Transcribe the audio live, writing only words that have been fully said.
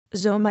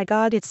Oh my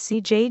god, it's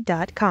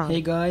CJ.com. Hey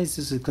guys,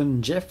 this is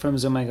Clinton Jeff from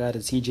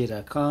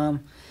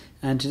CJ.com,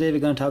 and today we're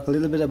going to talk a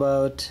little bit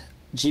about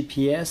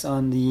GPS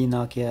on the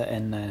Nokia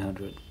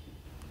N900.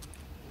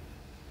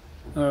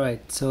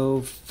 Alright,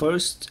 so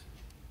first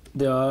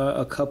there are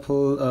a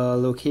couple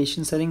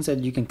location settings that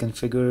you can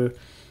configure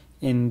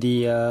in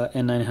the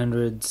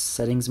N900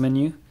 settings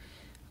menu.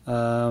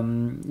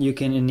 You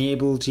can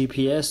enable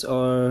GPS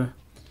or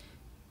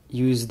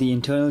use the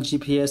internal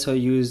GPS or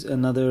use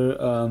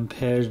another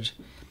paired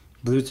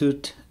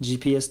Bluetooth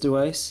GPS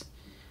device.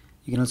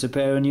 You can also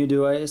pair a new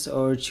device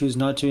or choose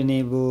not to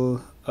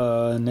enable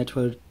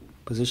network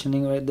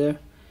positioning right there.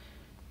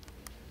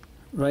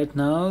 Right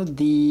now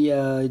the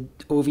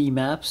Ovi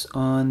Maps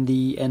on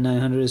the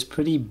N900 is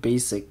pretty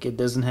basic. It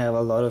doesn't have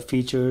a lot of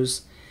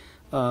features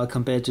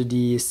compared to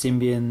the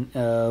Symbian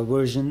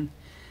version,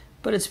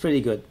 but it's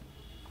pretty good.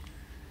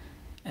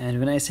 And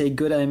when I say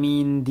good, I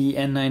mean the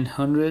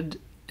N900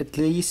 at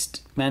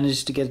least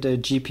managed to get a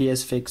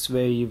GPS fix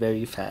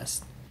very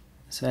fast.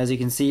 So as you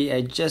can see,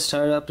 I just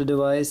started up the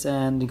device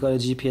and got a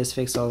GPS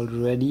fix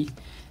already,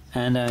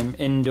 and I'm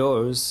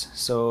indoors,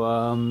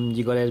 so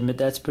you gotta admit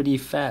that's pretty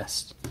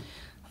fast.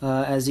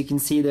 As you can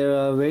see, there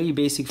are very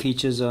basic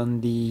features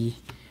on the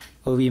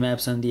Ovi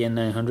Maps on the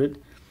N900.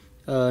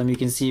 You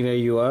can see where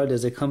you are.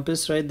 There's a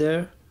compass right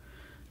there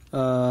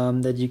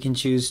that you can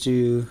choose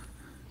to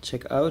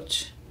check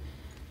out.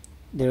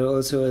 There are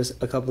also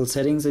a couple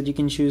settings that you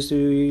can choose to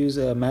use: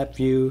 map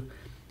view,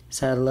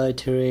 satellite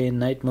terrain,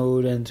 night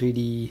mode, and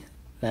 3D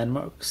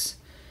landmarks.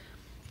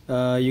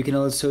 You can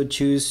also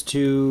choose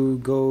to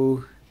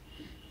go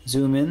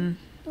zoom in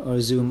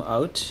or zoom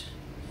out,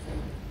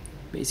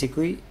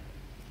 basically,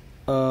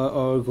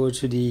 or go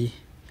to the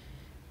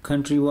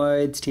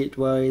countrywide,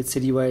 statewide,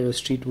 citywide, or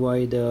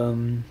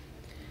streetwide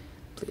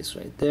place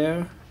right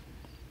there.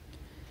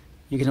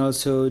 You can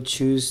also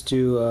choose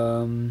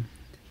to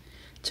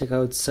check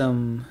out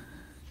some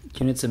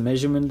units of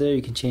measurement there.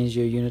 You can change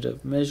your unit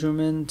of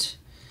measurement.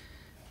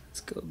 Let's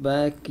go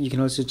back. You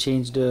can also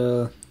change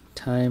the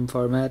time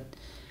format.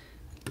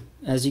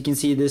 As you can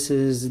see, this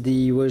is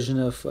the version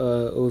of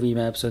Ovi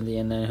Maps on the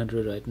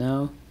N900 right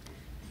now.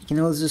 You can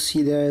also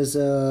see there's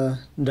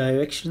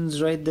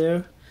directions right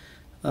there,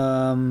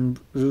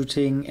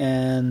 routing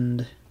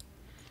and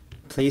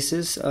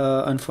places.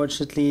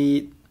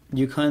 Unfortunately,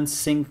 you can't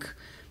sync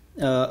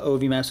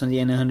Ovi Maps on the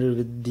N900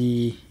 with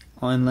the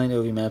online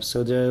Ovi Maps,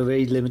 so there are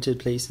very limited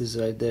places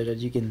right there that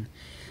you can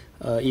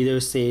either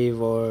save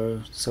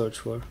or search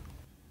for.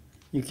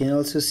 You can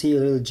also see a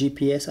little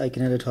GPS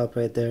icon at the top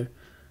right there.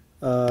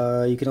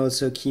 You can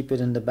also keep it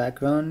in the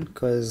background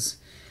because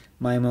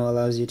Maemo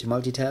allows you to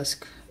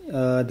multitask.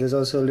 There's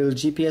also a little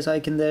GPS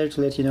icon there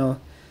to let you know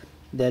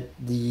that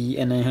the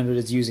N900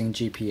 is using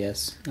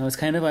GPS. Now it's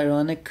kind of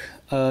ironic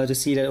to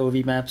see that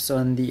Ovi Maps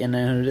on the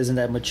N900 isn't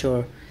that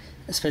mature,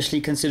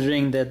 especially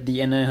considering that the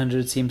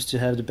N900 seems to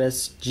have the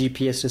best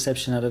GPS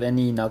reception out of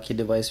any Nokia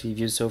device we've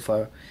used so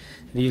far.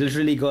 We've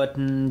literally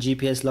gotten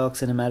GPS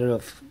locks in a matter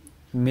of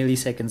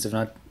milliseconds, if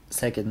not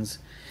seconds.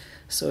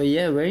 So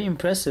yeah, very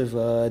impressive,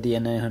 the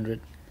N900.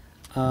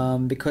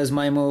 Because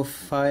Maemo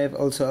 5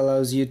 also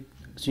allows you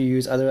to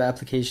use other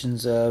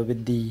applications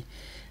with the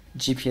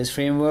GPS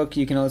framework.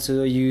 You can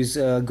also use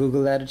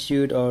Google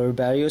Latitude or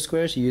Barrier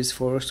Square to use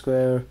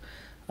Foursquare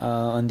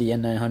on the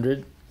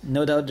N900.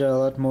 No doubt there are a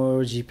lot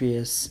more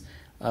GPS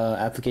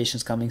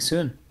applications coming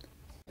soon.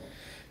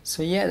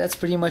 So yeah, that's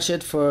pretty much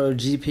it for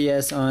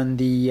GPS on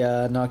the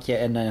Nokia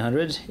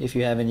N900. If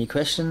you have any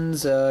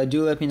questions,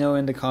 do let me know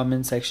in the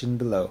comment section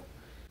below.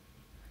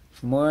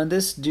 For more on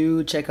this,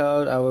 do check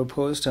out our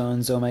post on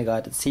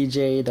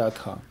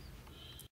ohmygodcj.com.